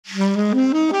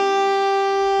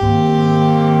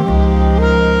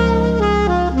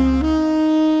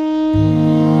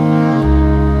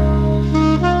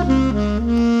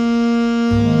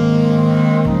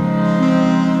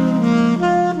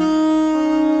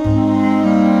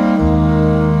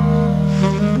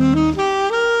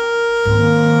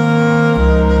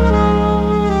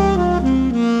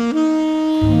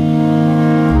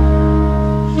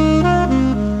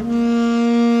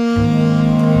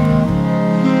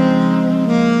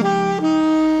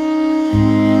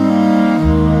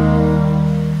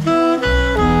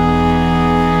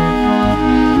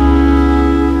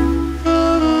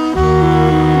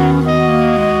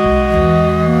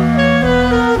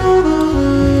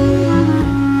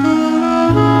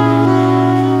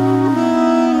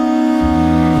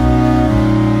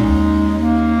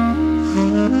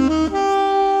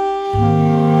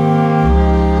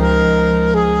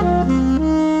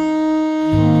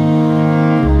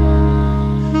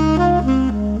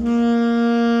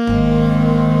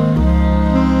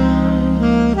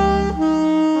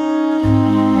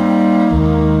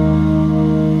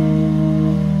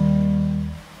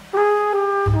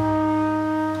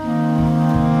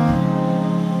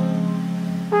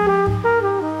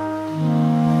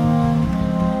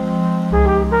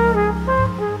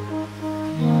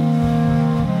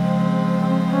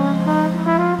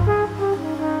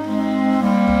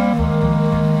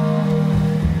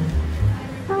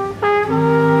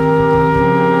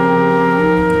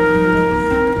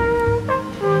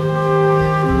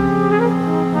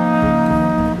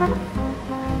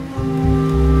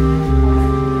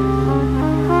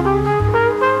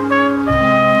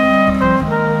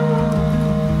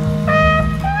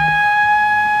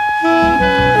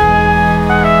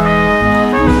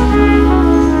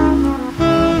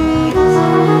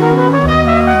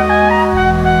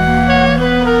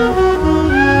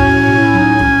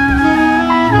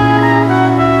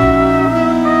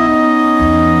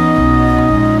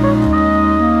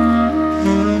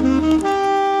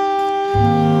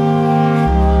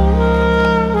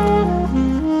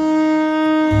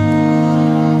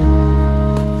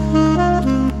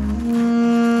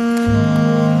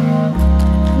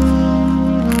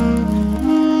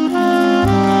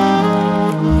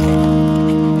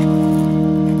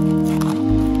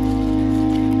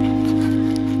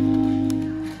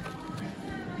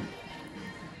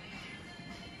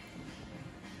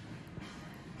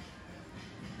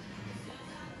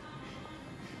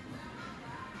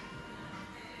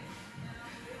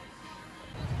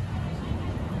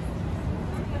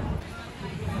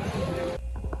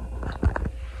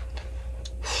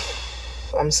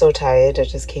I'm so tired. I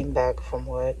just came back from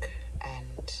work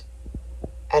and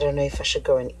I don't know if I should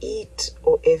go and eat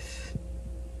or if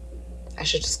I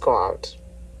should just go out,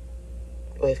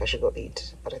 or if I should go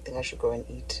eat. But I think I should go and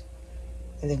eat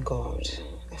and then go out.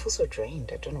 I feel so drained.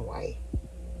 I don't know why.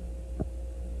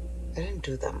 I didn't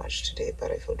do that much today, but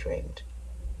I feel drained.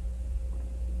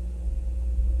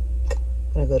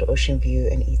 I'm gonna go to Ocean View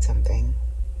and eat something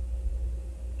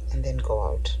and then go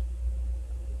out.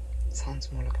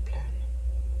 Sounds more like a plan.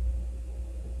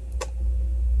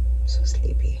 I'm so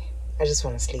sleepy. I just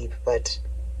want to sleep, but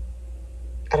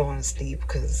I don't want to sleep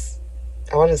because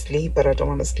I want to sleep, but I don't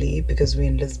want to sleep because we're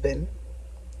in Lisbon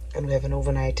and we have an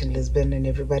overnight in Lisbon and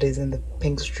everybody's in the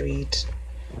pink street.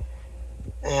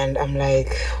 And I'm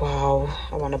like, wow,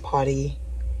 I want to party,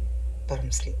 but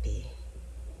I'm sleepy.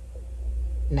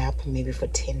 Nap maybe for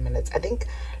 10 minutes. I think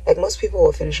like most people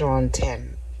will finish around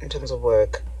 10 in terms of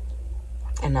work.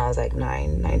 And now it's like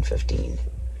 9:15.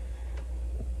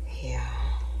 Yeah,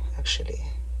 actually.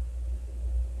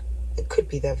 It could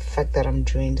be the fact that I'm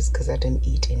drained is because I didn't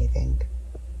eat anything.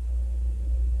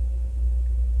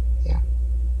 Yeah.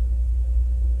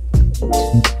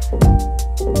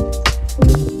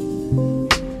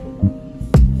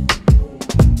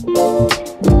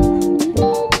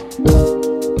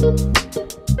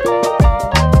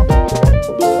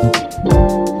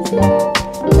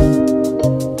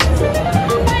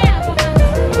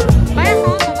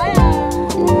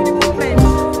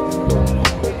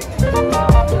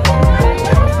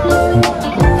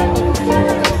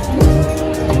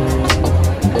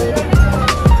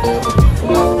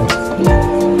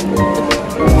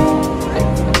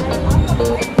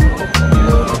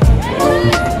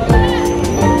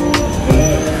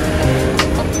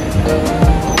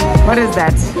 What is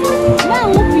that?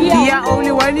 Yeah,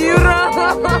 only €1.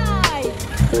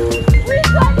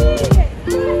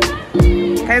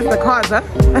 Here's the cars, huh?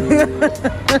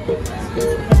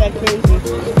 That's crazy.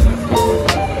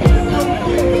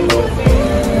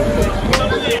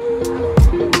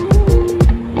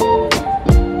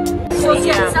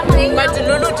 But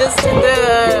Lulu just did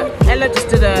Ella just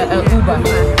did a Uber.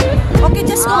 Okay,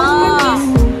 just go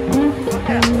Uber,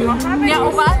 please. Yeah,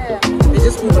 Uber. They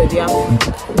just Ubered, yeah.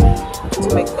 To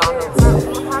McDonald's.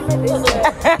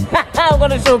 I'm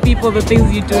gonna show people the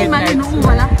things you do at night.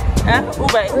 Huh?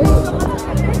 Uber.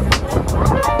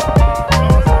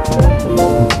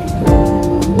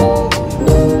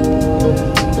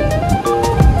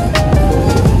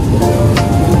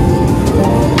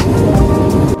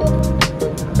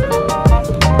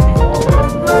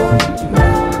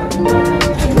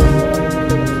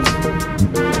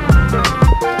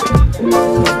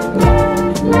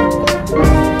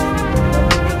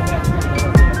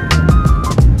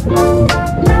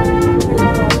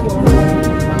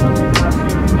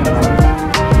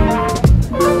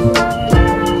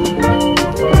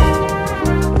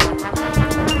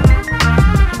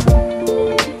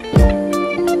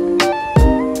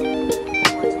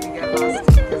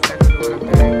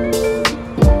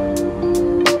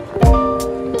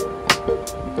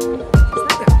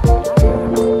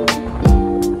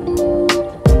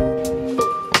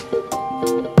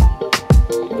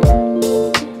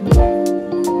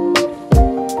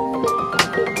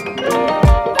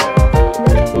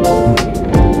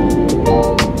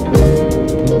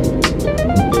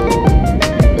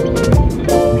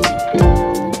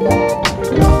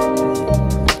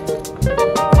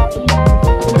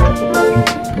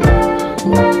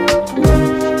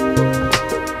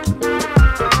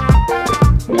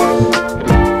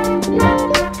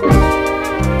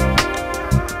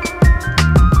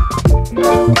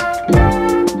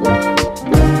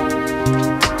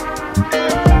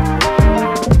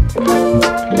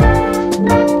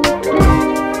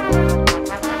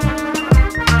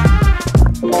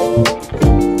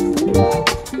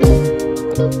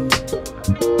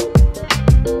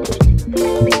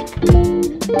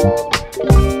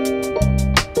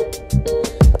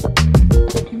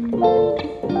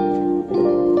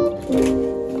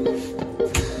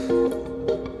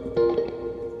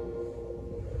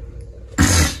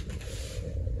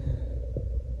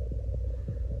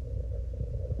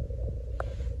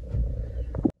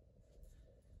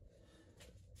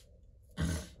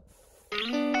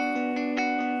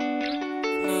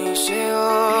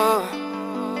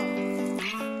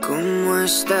 ¿Cómo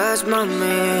estás,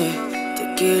 mami? Te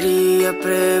quería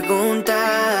preguntar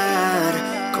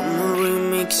 ¿cómo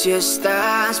remix si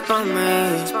estás pa' mí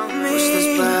o estás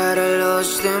para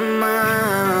los demás?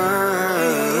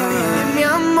 Mi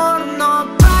amor, no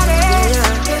pares,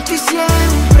 de ti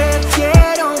siempre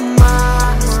quiero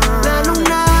más. La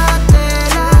luna te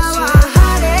la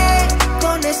bajaré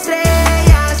con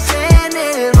estrellas.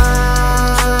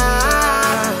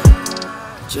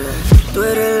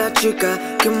 rica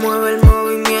que mueve el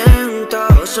movimiento.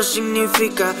 Eso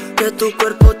significa que tu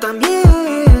cuerpo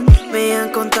también. Me han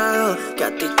contado que a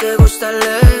ti te gusta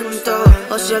lento.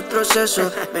 O sea, el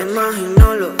proceso, me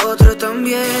imagino lo otro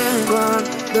también.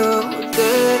 Cuando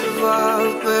te va a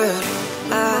ver,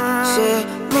 hace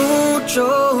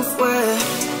mucho fue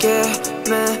que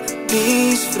me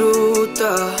disfruto.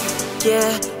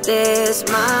 Quieres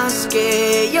más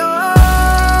que yo.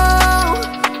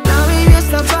 La vida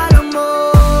está para el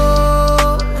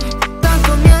amor, tanto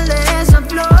miel de esa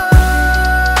flor.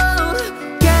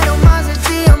 Quiero más de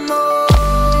ti, amor.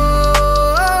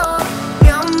 Mi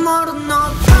amor, no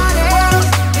pares,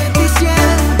 de ti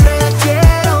siempre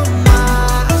quiero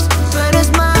más. Tú eres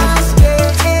más que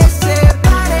ese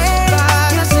pared,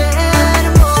 que hace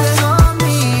hermoso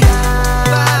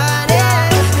mirar.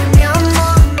 Mi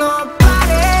amor, no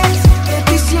pares, de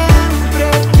ti siempre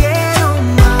quiero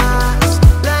más.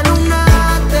 La luna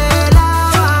te la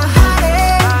bajaré,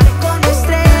 con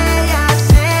estrellas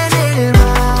en el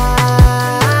mar.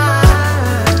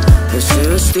 Ese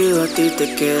vestido a ti te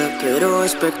queda pero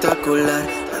espectacular.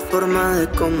 La forma de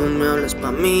cómo me hablas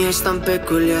pa' mí es tan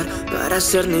peculiar. Para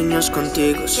ser niños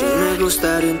contigo sí me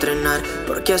gustaría entrenar,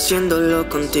 porque haciéndolo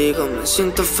contigo me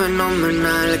siento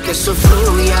fenomenal. Que eso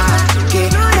fluya, que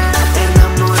me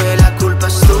enamore, la culpa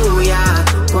es tuya.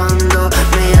 Cuando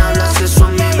me hablas eso a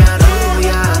mí me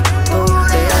arrulla. Por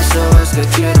eso es que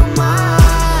quiero más.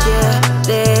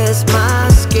 Quieres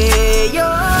más que yo.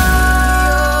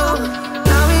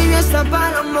 La vida está para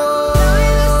el amor,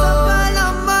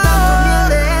 tanto miel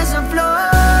de esa flor.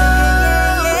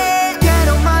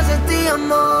 Quiero más de ti,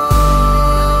 amor.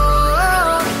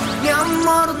 Mi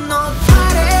amor, no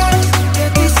pares, de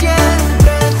ti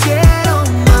siempre quiero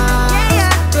más.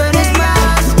 Tú eres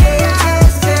más que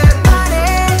ese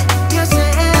pared, que hace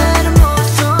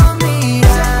hermoso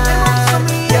mirar.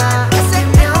 Mi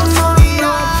amor,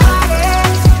 no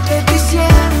pares, de ti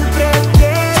siempre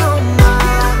quiero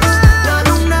más. La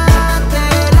luna te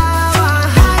la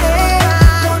bajaré,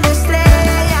 con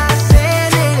estrellas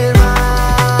en el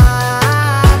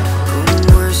mar.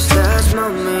 ¿Cómo estás,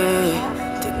 mami?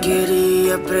 Te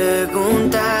quería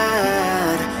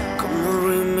preguntar. Como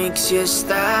remix si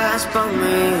estás pa'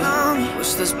 mí o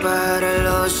estás para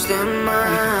los demás.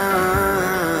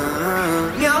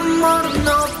 Mi amor,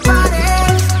 no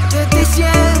pares, de ti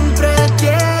siempre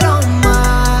quiero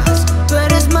más. Tú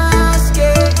eres más que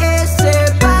ese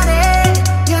pared,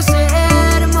 que hace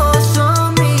hermoso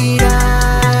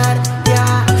mirar.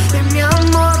 Mi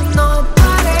amor, no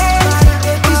pares,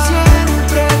 de ti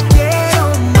siempre quiero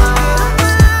más.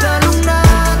 La luna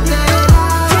te la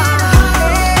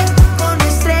bajaré, con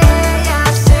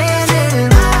estrellas en el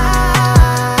mar.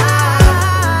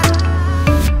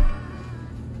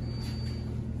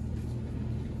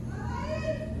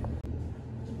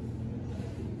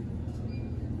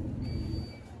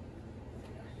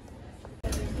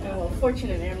 Well,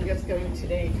 fortunately, I'm just going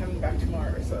today, coming back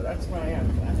tomorrow, so that's why I'm.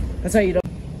 That's why you don't.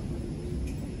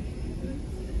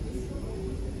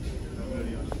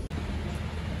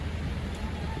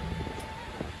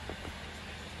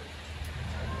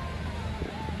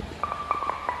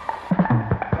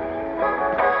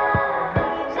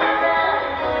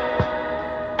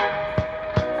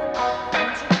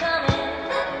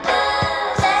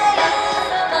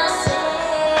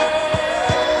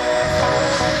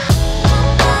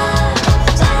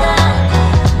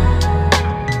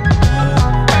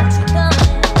 Come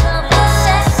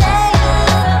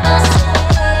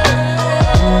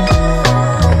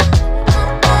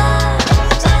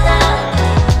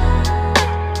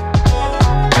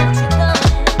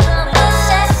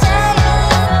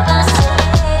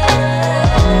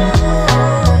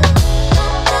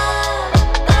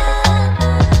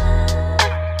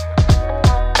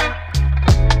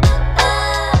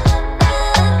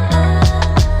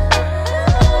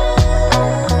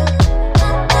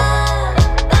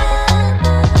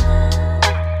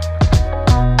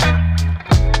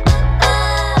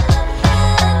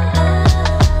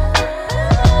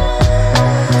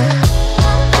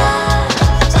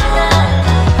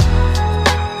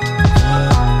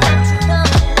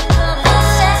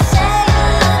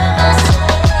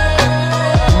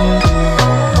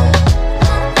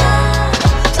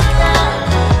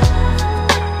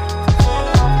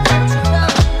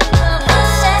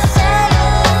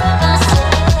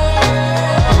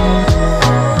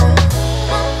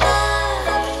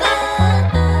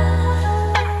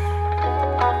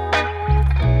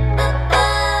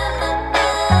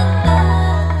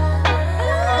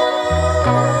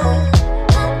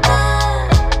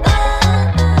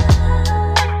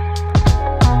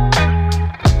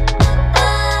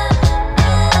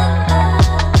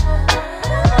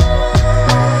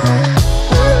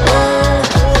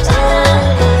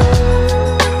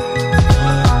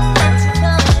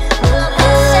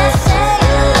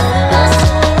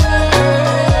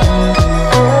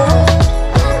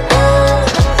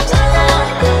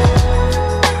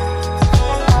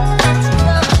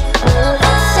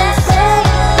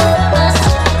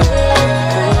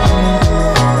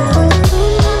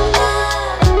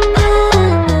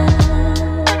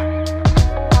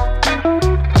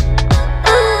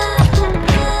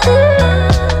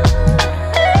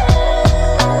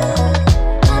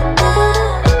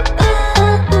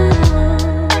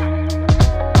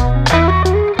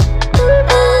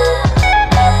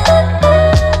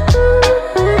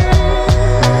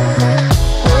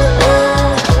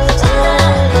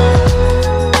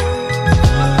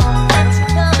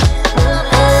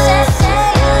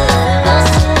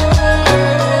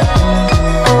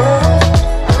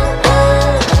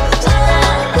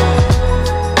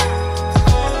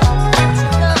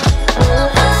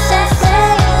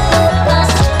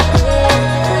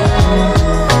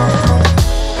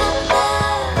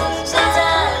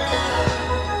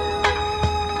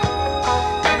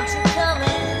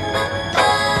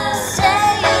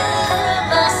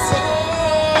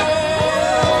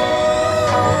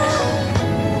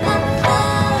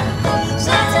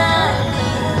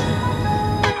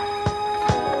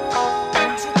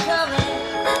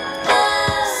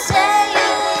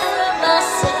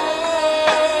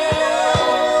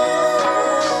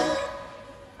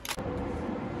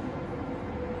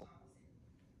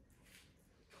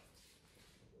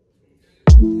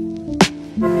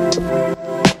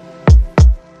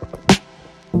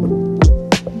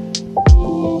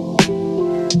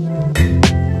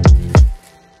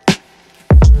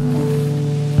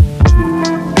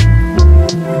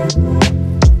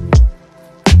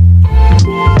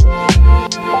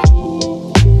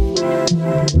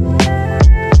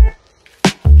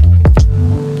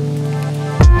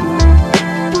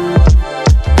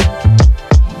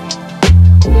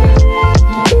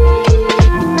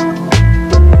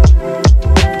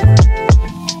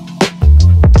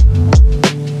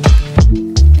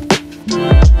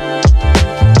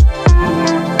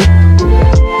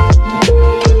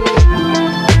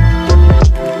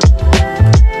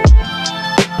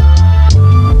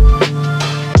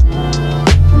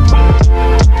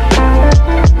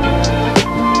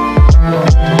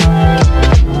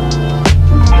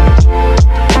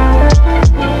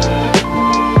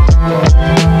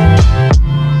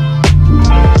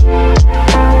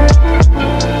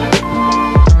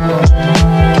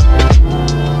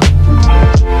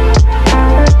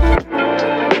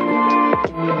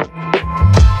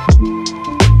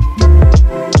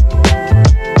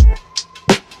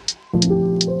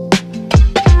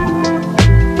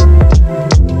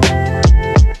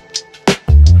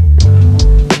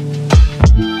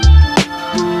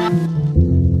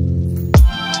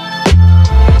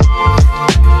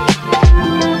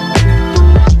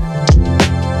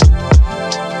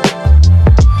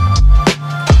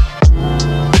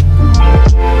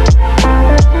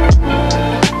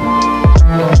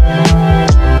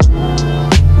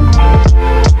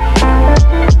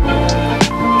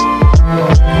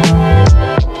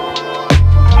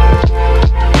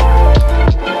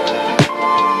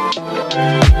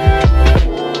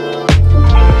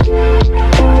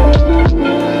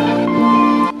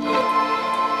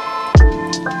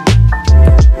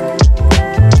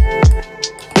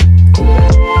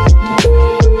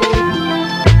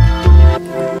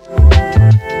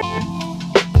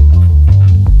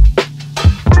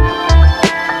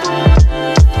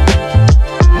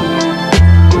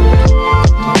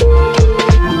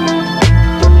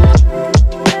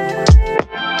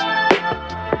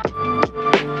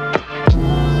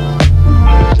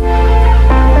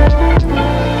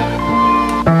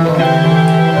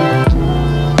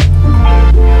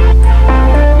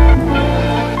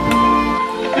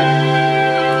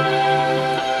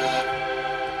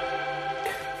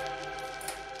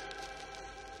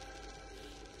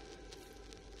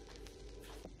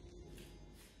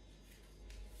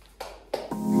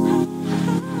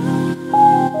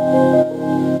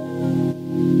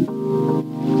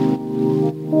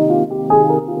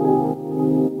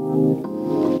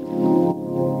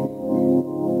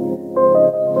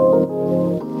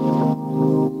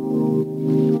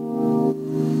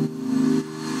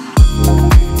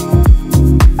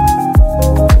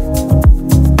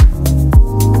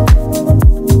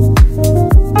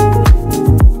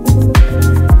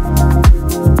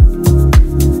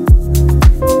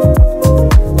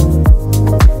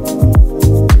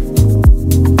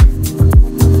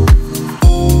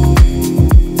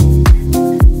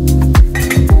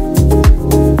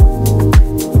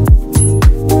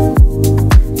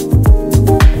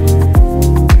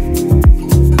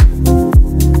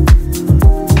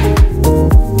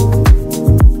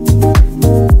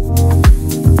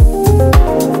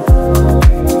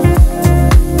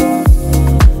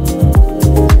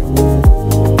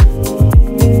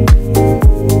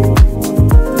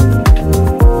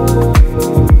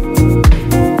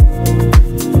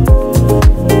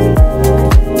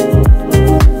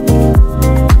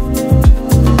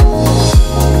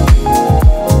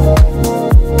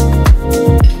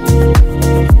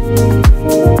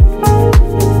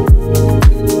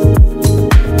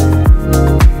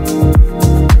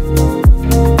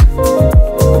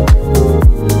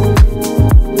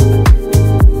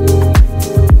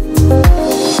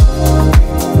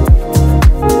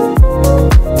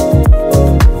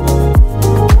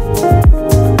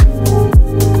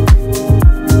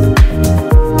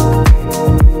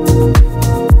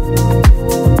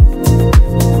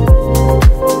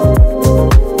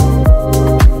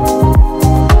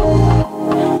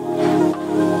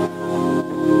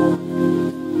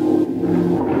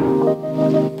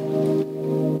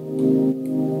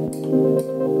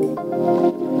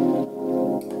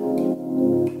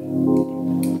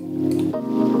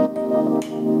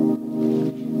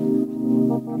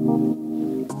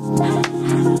Time